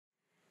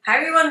Hi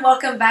everyone,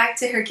 welcome back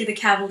to Herky the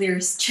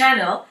Cavalier's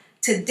channel.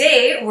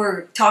 Today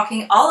we're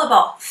talking all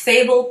about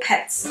Fable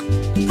Pets.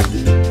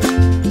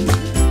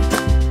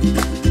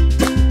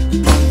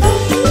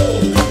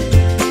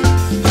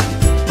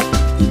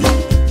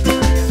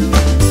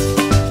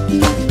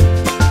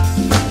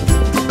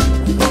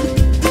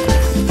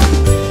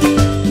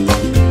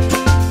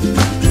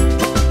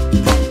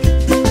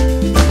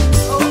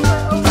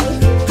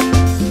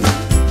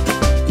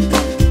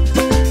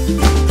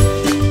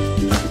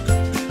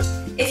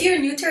 If you're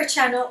new to our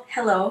channel,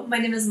 hello, my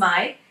name is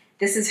Mai.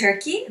 This is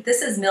Herky,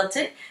 this is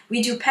Milton.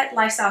 We do pet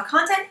lifestyle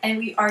content and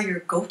we are your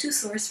go-to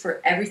source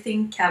for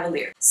everything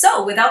Cavalier.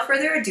 So without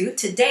further ado,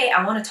 today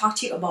I want to talk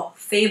to you about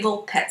Fable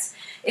Pets.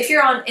 If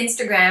you're on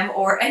Instagram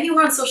or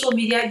anywhere on social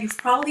media, you've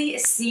probably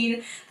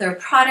seen their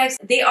products.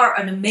 They are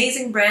an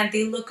amazing brand.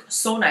 They look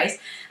so nice.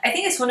 I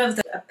think it's one of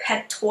the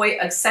pet toy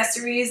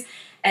accessories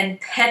and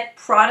pet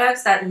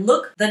products that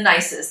look the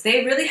nicest.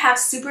 They really have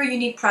super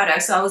unique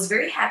products. So I was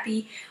very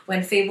happy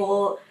when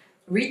Fable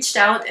reached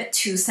out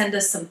to send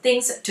us some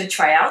things to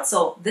try out.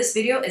 So this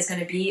video is going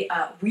to be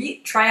we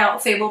try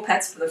out Fable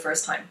Pets for the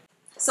first time.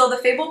 So the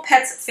Fable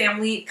Pets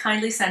family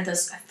kindly sent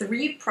us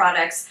 3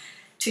 products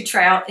to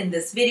try out in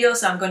this video.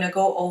 So I'm going to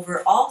go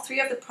over all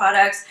 3 of the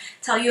products,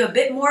 tell you a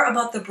bit more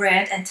about the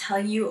brand, and tell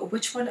you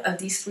which one of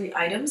these 3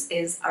 items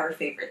is our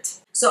favorite.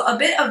 So a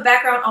bit of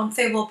background on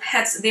Fable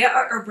Pets. They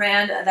are a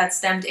brand that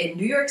stemmed in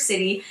New York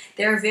City.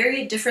 They're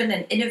very different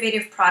and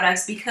innovative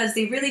products because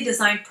they really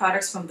design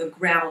products from the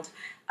ground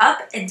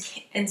up and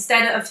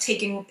instead of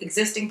taking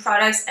existing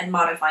products and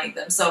modifying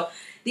them. So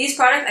these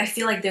products, I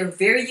feel like they're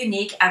very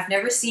unique. I've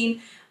never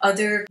seen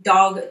other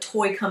dog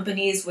toy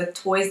companies with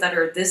toys that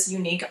are this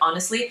unique,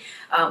 honestly.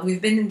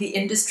 We've been in the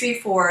industry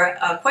for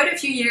quite a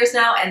few years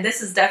now, and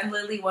this is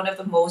definitely one of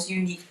the most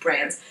unique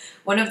brands.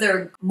 One of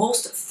their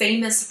most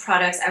famous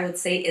products, I would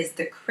say, is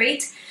the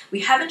crate.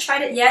 We haven't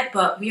tried it yet,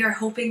 but we are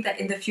hoping that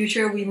in the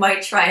future we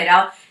might try it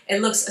out.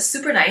 It looks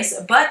super nice,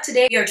 but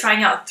today we are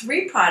trying out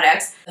 3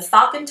 products: the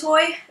Falcon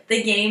Toy,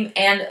 the game,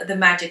 and the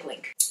Magic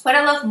Link. What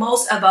I love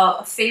most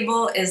about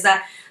Fable is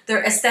that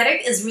their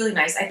aesthetic is really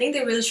nice. I think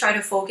they really try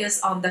to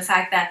focus on the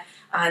fact that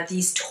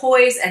these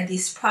toys and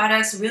these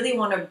products really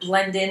want to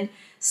blend in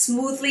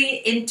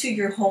smoothly into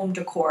your home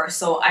decor.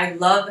 So I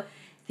love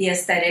the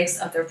aesthetics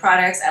of their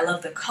products. I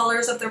love the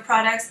colors of their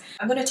products.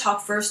 I'm going to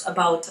talk first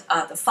about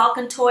the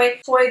Falcon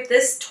Toy.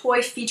 This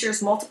toy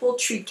features multiple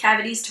treat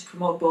cavities to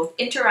promote both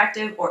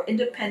interactive or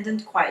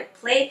independent quiet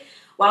play,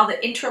 while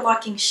the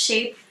interlocking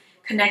shape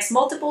connects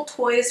multiple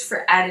toys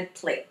for added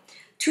play.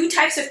 2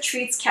 types of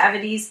treats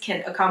cavities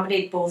can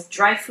accommodate both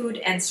dry food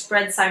and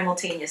spread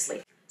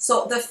simultaneously.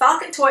 So the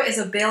Falcon Toy is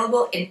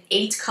available in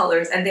 8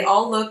 colors and they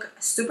all look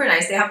super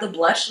nice. They have the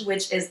blush,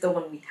 which is the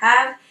one we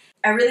have.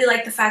 I really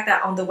like the fact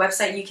that on the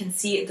website you can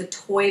see the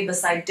toy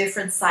beside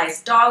different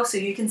sized dogs, so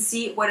you can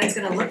see what it's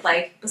going to look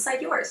like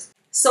beside yours.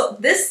 So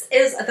this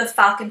is the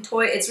Falcon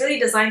Toy. It's really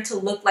designed to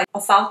look like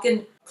a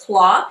falcon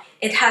claw.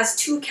 It has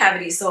 2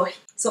 cavities.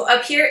 So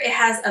up here it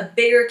has a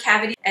bigger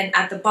cavity, and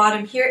at the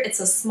bottom here it's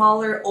a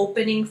smaller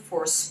opening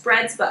for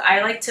spreads, but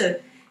I like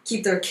to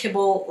keep their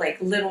kibble, like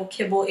little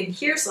kibble in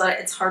here, so that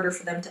it's harder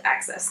for them to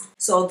access.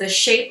 So the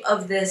shape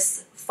of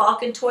this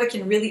Falcon Toy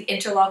can really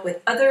interlock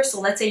with others. So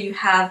let's say you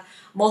have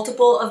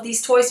multiple of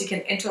these toys, you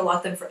can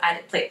interlock them for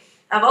added play.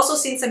 I've also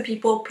seen some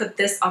people put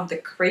this on the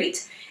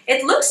crate.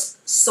 It looks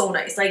so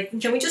nice. Like,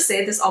 can we just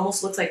say this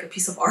almost looks like a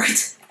piece of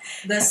art?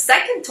 The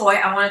second toy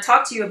I want to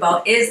talk to you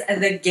about is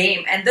the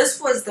game, and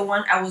this was the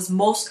one I was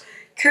most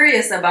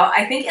curious about.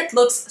 I think it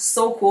looks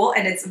so cool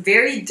and it's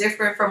very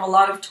different from a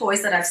lot of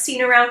toys that I've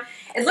seen around.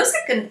 It looks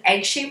like an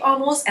egg shape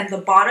almost, and the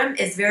bottom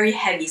is very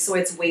heavy, so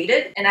it's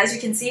weighted. And as you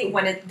can see,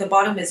 when the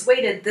bottom is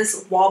weighted,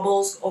 this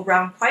wobbles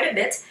around quite a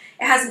bit.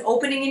 It has an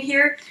opening in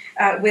here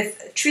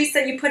with treats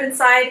that you put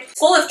inside.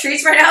 Full of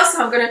treats right now,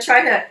 so I'm going to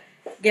try to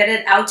get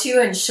it out to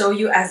you and show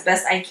you as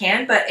best I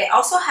can. But it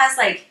also has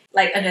like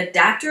an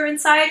adapter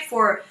inside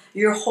for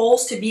your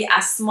holes to be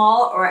as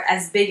small or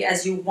as big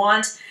as you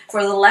want,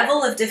 for the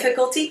level of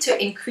difficulty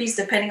to increase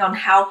depending on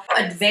how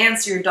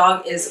advanced your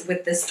dog is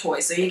with this toy.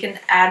 So you can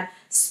add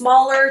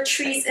smaller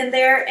treats in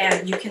there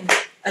and you can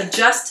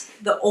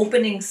adjust the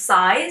opening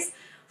size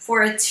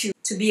for it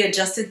to be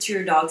adjusted to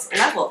your dog's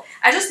level.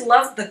 I just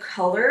love the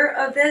color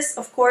of this.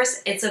 Of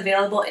course, it's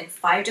available in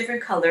 5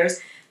 different colors.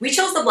 We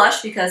chose the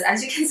blush because,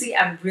 as you can see,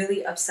 I'm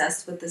really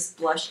obsessed with this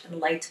blush and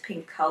light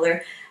pink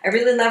color. I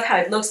really love how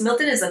it looks.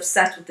 Milton is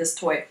obsessed with this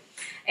toy.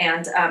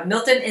 And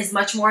Milton is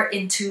much more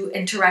into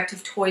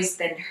interactive toys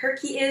than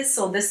Herky is,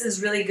 so this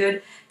is really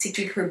good to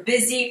keep her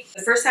busy.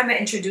 The first time I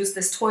introduced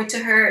this toy to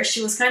her,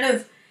 she was kind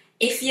of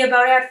iffy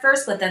about it at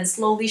first, but then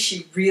slowly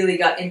she really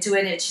got into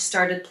it and she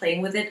started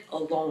playing with it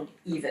alone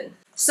even.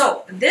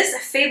 So this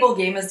Fable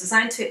game is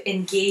designed to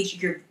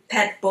engage your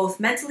pet both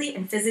mentally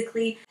and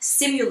physically,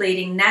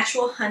 simulating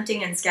natural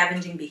hunting and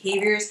scavenging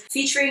behaviors,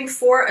 featuring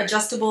 4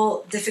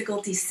 adjustable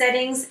difficulty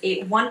settings,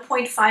 a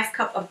 1.5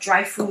 cup of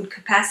dry food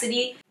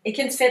capacity. It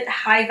can fit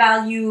high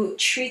value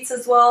treats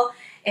as well,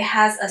 It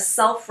has a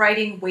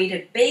self-righting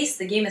weighted base.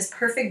 The game is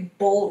perfect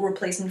bowl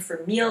replacement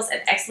for meals, an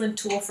excellent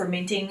tool for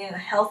maintaining a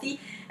healthy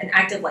and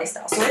active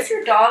lifestyle. So if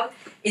your dog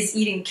is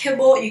eating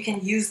kibble, you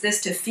can use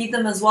this to feed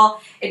them as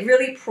well. It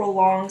really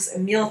prolongs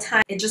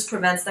mealtime. It just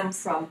prevents them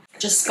from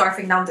just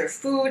scarfing down their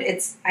food.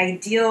 It's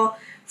ideal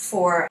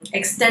for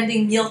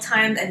extending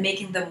mealtime and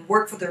making them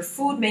work for their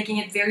food, making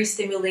it very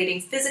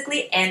stimulating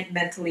physically and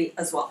mentally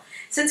as well.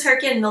 Since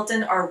Herky and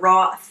Milton are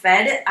raw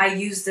fed, I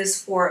use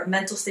this for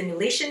mental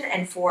stimulation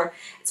and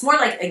it's more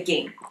like a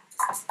game.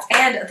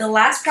 And the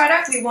last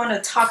product we want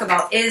to talk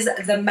about is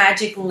the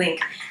Magic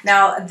Link.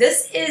 Now,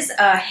 this is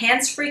a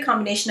hands-free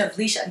combination of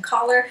leash and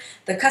collar.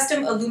 The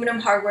custom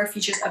aluminum hardware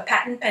features a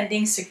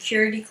patent-pending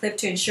security clip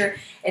to ensure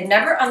it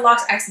never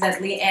unlocks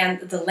accidentally, and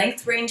the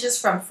length ranges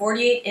from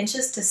 48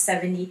 inches to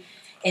 70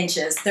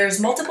 inches. There's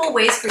multiple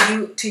ways for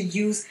you to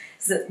use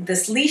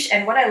this leash,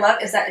 and what I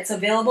love is that it's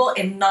available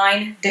in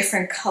 9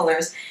 different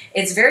colors.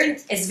 It's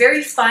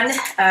very fun.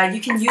 You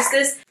can use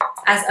this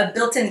as a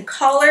built-in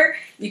collar.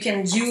 You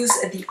can use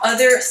the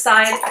other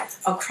side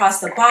across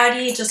the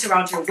body, just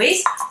around your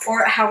waist,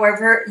 or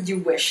however you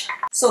wish.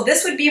 So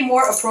this would be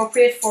more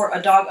appropriate for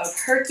a dog of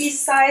Herky's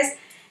size,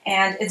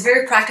 and it's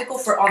very practical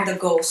for on the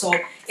go. So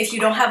if you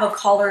don't have a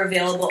collar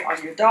available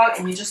on your dog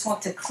and you just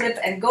want to clip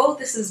and go,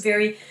 this is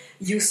very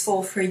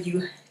useful for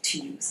you to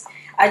use.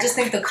 I just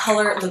think the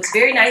color looks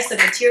very nice. The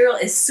material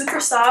is super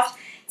soft.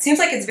 It seems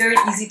like it's very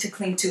easy to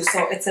clean too,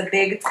 so it's a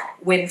big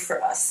win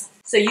for us.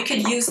 So you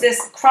could use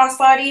this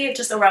crossbody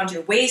just around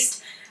your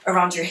waist,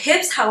 around your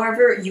hips,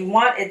 however you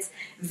want. It's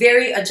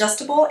very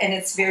adjustable and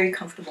it's very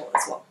comfortable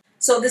as well.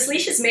 So this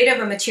leash is made of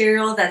a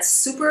material that's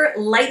super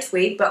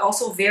lightweight but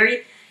also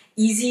very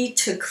easy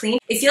to clean.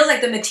 It feels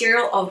like the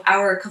material of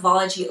our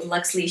Cavalology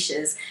Luxe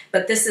leashes,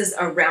 but this is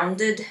a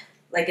rounded,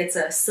 like it's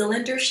a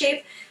cylinder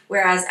shape,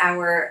 whereas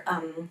our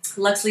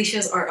Luxe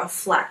leashes are a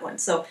flat one.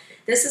 So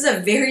this is a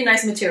very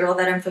nice material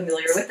that I'm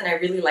familiar with and I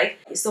really like.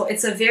 So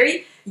it's a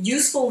very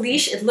useful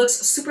leash. It looks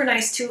super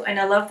nice too, and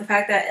I love the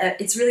fact that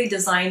it's really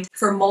designed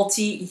for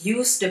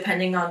multi-use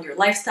depending on your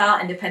lifestyle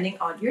and depending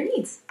on your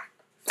needs.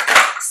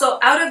 So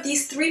out of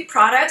these 3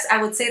 products,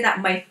 I would say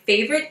that my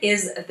favorite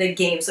is the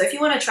game. So if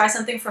you want to try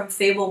something from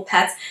Fable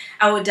Pets,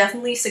 I would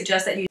definitely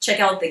suggest that you check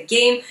out the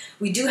game.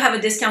 We do have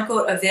a discount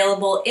code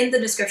available in the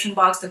description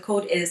box. The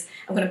code is,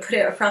 I'm going to put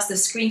it across the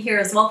screen here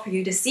as well for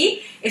you to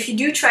see. If you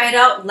do try it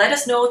out, let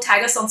us know,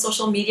 tag us on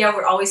social media.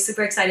 We're always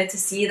super excited to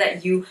see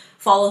that you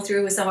follow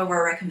through with some of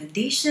our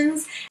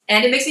recommendations.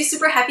 And it makes me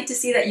super happy to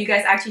see that you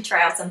guys actually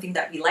try out something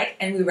that we like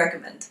and we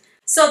recommend.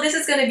 So this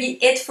is going to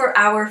be it for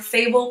our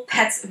Fable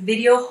Pets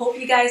video. Hope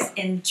you guys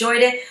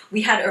enjoyed it.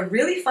 We had a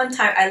really fun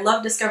time. I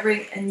love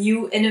discovering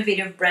new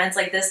innovative brands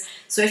like this.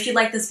 So if you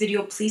like this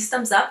video, please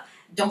thumbs up.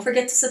 Don't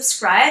forget to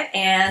subscribe.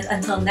 And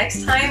until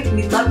next time,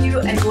 we love you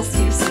and we'll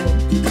see you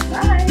soon.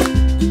 Bye!